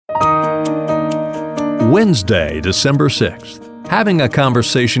Wednesday, December 6th. Having a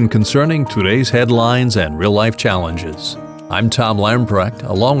conversation concerning today's headlines and real-life challenges. I'm Tom Lamprecht,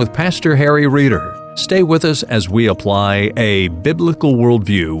 along with Pastor Harry Reeder. Stay with us as we apply a biblical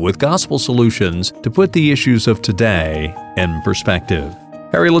worldview with gospel solutions to put the issues of today in perspective.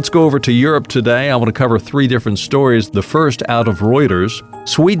 Harry, let's go over to Europe today. I want to cover three different stories. The first out of Reuters.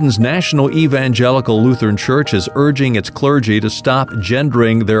 Sweden's National Evangelical Lutheran Church is urging its clergy to stop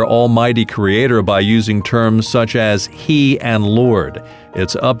gendering their almighty creator by using terms such as he and Lord.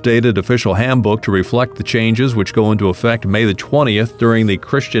 Its updated official handbook to reflect the changes which go into effect May the 20th during the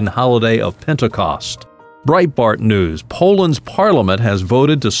Christian holiday of Pentecost. Breitbart News. Poland's parliament has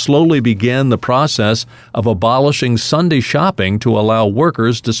voted to slowly begin the process of abolishing Sunday shopping to allow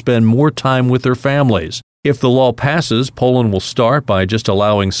workers to spend more time with their families. If the law passes, Poland will start by just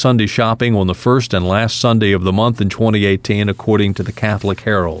allowing Sunday shopping on the first and last Sunday of the month in 2018, according to the Catholic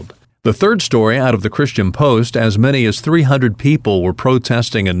Herald. The third story out of the Christian Post, as many as 300 people were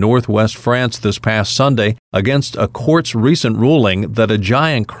protesting in northwest France this past Sunday against a court's recent ruling that a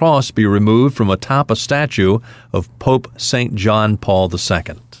giant cross be removed from atop a statue of Pope St. John Paul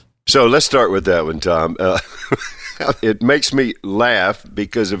II. So let's start with that one, Tom. It makes me laugh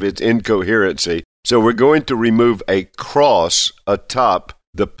because of its incoherency. So we're going to remove a cross atop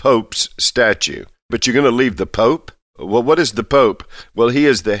the Pope's statue. But you're going to leave the Pope? Well, what is the Pope? Well, he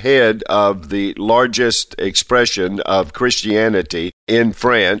is the head of the largest expression of Christianity in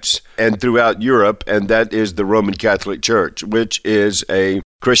France and throughout Europe, and that is the Roman Catholic Church, which is a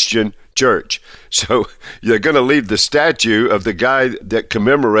Christian church. So you're going to leave the statue of the guy that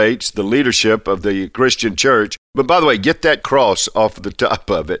commemorates the leadership of the Christian church. But by the way, get that cross off the top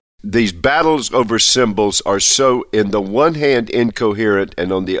of it. These battles over symbols are so, in the one hand, incoherent,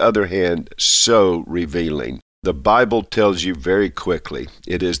 and on the other hand, so revealing. The Bible tells you very quickly,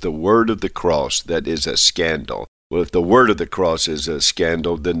 it is the word of the cross that is a scandal. Well, if the word of the cross is a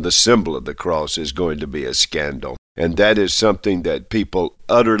scandal, then the symbol of the cross is going to be a scandal. And that is something that people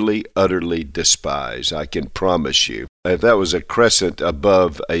utterly, utterly despise, I can promise you. If that was a crescent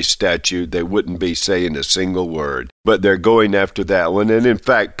above a statue, they wouldn't be saying a single word. But they're going after that one. And in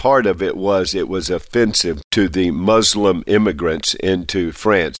fact, part of it was offensive to the Muslim immigrants into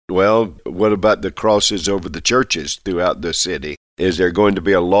France. Well, what about the crosses over the churches throughout the city? Is there going to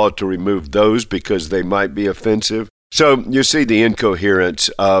be a law to remove those because they might be offensive? So you see the incoherence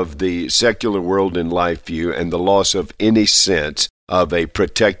of the secular world and life view and the loss of any sense of a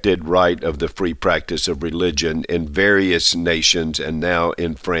protected right of the free practice of religion in various nations and now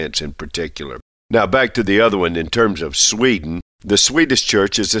in France in particular. Now back to the other one in terms of Sweden. The Swedish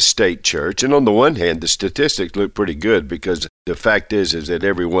church is a state church, and on the one hand, the statistics look pretty good because the fact is that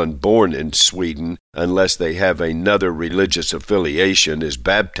everyone born in Sweden, unless they have another religious affiliation, is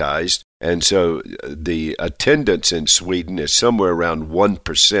baptized, and so the attendance in Sweden is somewhere around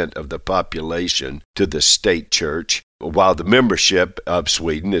 1% of the population to the state church, while the membership of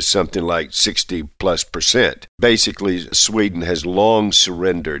Sweden is something like 60+%. Basically, Sweden has long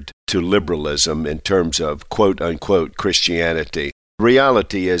surrendered to liberalism in terms of quote-unquote Christianity.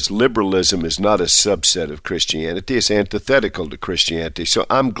 Reality is liberalism is not a subset of Christianity. It's antithetical to Christianity. So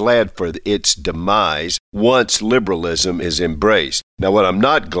I'm glad for its demise once liberalism is embraced. Now, what I'm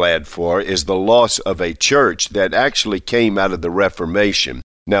not glad for is the loss of a church that actually came out of the Reformation.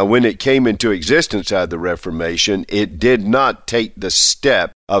 Now, when it came into existence out of the Reformation, it did not take the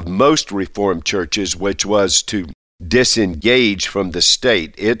step of most Reformed churches, which was to disengage from the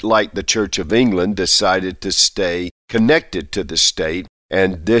state. It, like the Church of England, decided to stay connected to the state.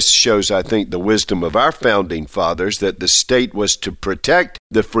 And this shows, I think, the wisdom of our founding fathers that the state was to protect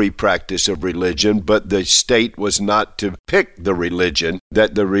the free practice of religion, but the state was not to pick the religion,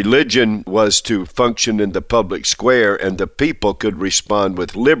 that the religion was to function in the public square and the people could respond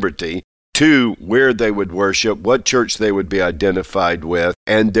with liberty to where they would worship, what church they would be identified with,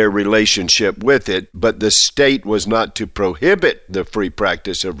 and their relationship with it. But the state was not to prohibit the free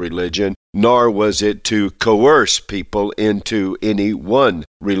practice of religion, nor was it to coerce people into any one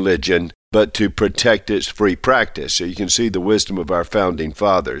religion, but to protect its free practice. So you can see the wisdom of our founding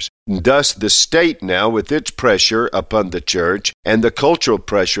fathers. Thus, the state now, with its pressure upon the church and the cultural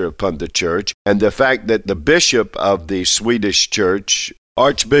pressure upon the church, and the fact that the bishop of the Swedish church,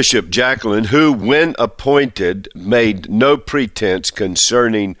 Archbishop Jacqueline, who, when appointed, made no pretense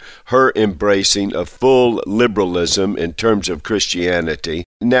concerning her embracing of full liberalism in terms of Christianity,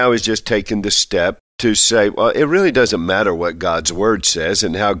 now has just taken the step to say, well, it really doesn't matter what God's Word says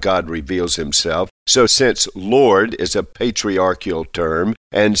and how God reveals Himself. So since Lord is a patriarchal term,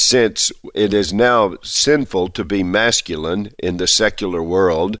 and since it is now sinful to be masculine in the secular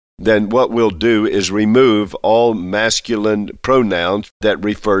world, then what we'll do is remove all masculine pronouns that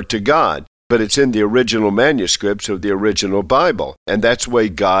refer to God. But it's in the original manuscripts of the original Bible, and that's the way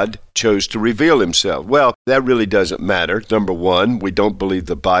God chose to reveal himself. Well, that really doesn't matter. Number one, we don't believe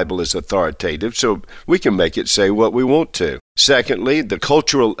the Bible is authoritative, so we can make it say what we want to. Secondly, the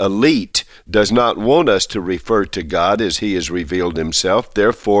cultural elite does not want us to refer to God as he has revealed himself.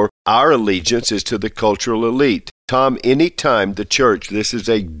 Therefore, our allegiance is to the cultural elite. Tom, anytime the church, this is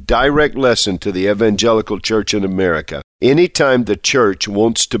a direct lesson to the evangelical church in America, anytime the church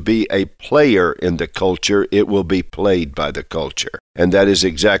wants to be a player in the culture, it will be played by the culture. And that is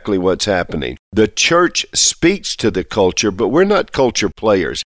exactly what's happening. The church speaks to the culture, but we're not culture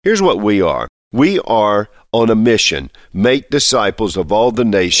players. Here's what we are. We are on a mission, make disciples of all the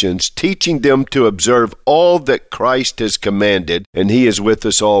nations, teaching them to observe all that Christ has commanded, and he is with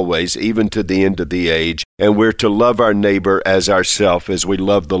us always, even to the end of the age. And we're to love our neighbor as ourselves, as we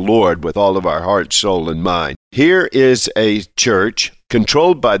love the Lord with all of our heart, soul, and mind. Here is a church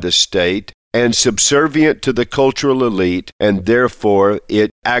controlled by the state and subservient to the cultural elite, and therefore it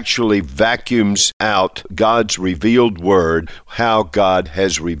actually vacuums out God's revealed word, how God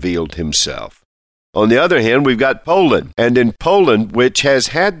has revealed himself. On the other hand, we've got Poland. And in Poland, which has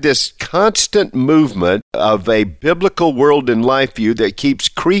had this constant movement of a biblical world and life view that keeps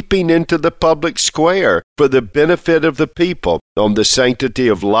creeping into the public square for the benefit of the people, on the sanctity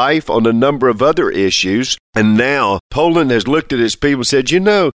of life, on a number of other issues. And now Poland has looked at its people and said,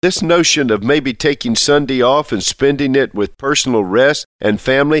 this notion of maybe taking Sunday off and spending it with personal rest and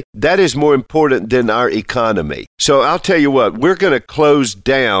family, that is more important than our economy. So I'll tell you what, we're going to close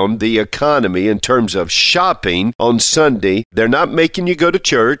down the economy in terms of shopping on Sunday. They're not making you go to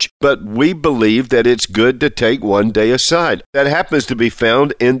church, but we believe that it's good to take one day aside. That happens to be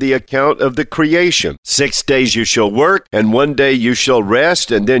found in the account of the creation. 6 days you shall work, and 1 day you shall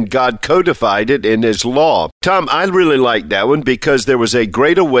rest, and then God codified it in his law. Tom, I really like that one because there was a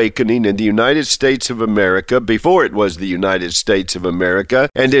great awakening in the United States of America before it was the United States of America.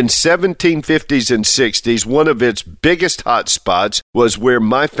 And in 1750s and 60s, one of its biggest hot spots was where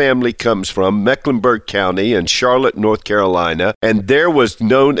my family comes from, Mecklenburg County in Charlotte, North Carolina. And there was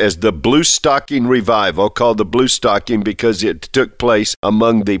known as the Blue Stocking Revival, called the Blue Stocking because it took place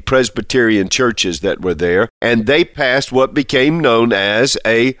among the Presbyterian churches that were there. And they passed what became known as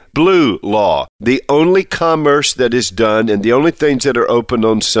a blue law. The only commerce that is done and the only things that are open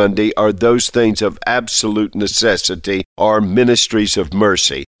on Sunday are those things of absolute necessity or ministries of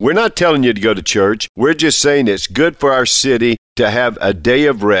mercy. We're not telling you to go to church. We're just saying it's good for our city to have a day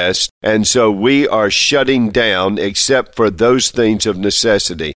of rest, and so we are shutting down except for those things of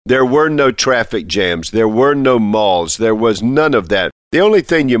necessity. There were no traffic jams. There were no malls. There was none of that. The only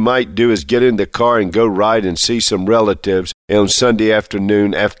thing you might do is get in the car and go ride and see some relatives on Sunday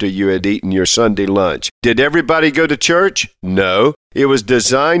afternoon after you had eaten your Sunday lunch. Did everybody go to church? No. It was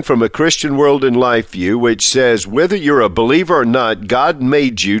designed from a Christian world and life view, which says whether you're a believer or not, God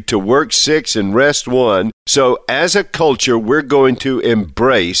made you to work 6 and rest 1. So as a culture, we're going to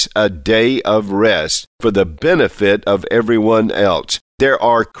embrace a day of rest for the benefit of everyone else. There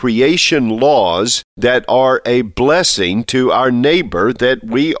are creation laws that are a blessing to our neighbor that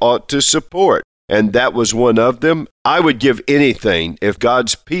we ought to support. And that was one of them. I would give anything if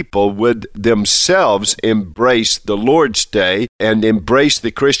God's people would themselves embrace the Lord's Day and embrace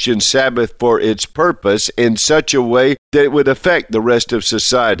the Christian Sabbath for its purpose in such a way that it would affect the rest of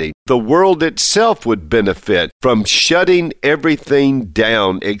society. The world itself would benefit from shutting everything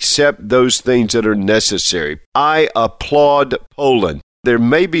down except those things that are necessary. I applaud Poland. There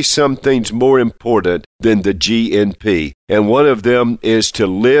may be some things more important than the GNP, and one of them is to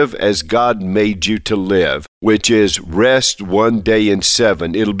live as God made you to live, which is rest 1 day in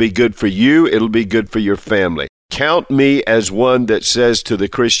 7. It'll be good for you. It'll be good for your family. Count me as one that says to the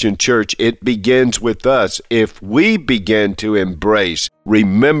Christian church, it begins with us. If we begin to embrace,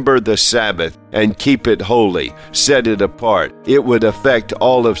 remember the Sabbath and keep it holy, set it apart, it would affect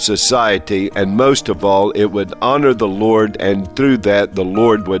all of society, and most of all, it would honor the Lord, and through that, the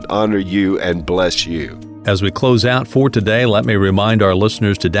Lord would honor you and bless you. As we close out for today, let me remind our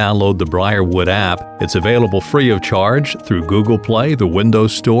listeners to download the Briarwood app. It's available free of charge through Google Play, the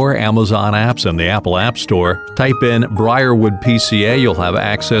Windows Store, Amazon apps, and the Apple App Store. Type in Briarwood PCA. You'll have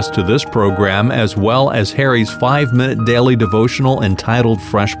access to this program as well as Harry's 5-minute daily devotional entitled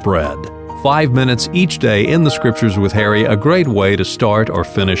Fresh Bread. 5 minutes each day in the Scriptures with Harry, a great way to start or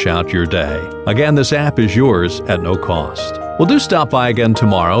finish out your day. Again, this app is yours at no cost. Well, do stop by again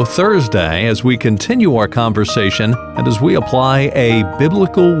tomorrow, Thursday, as we continue our conversation and as we apply a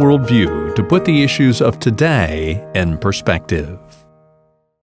biblical worldview to put the issues of today in perspective.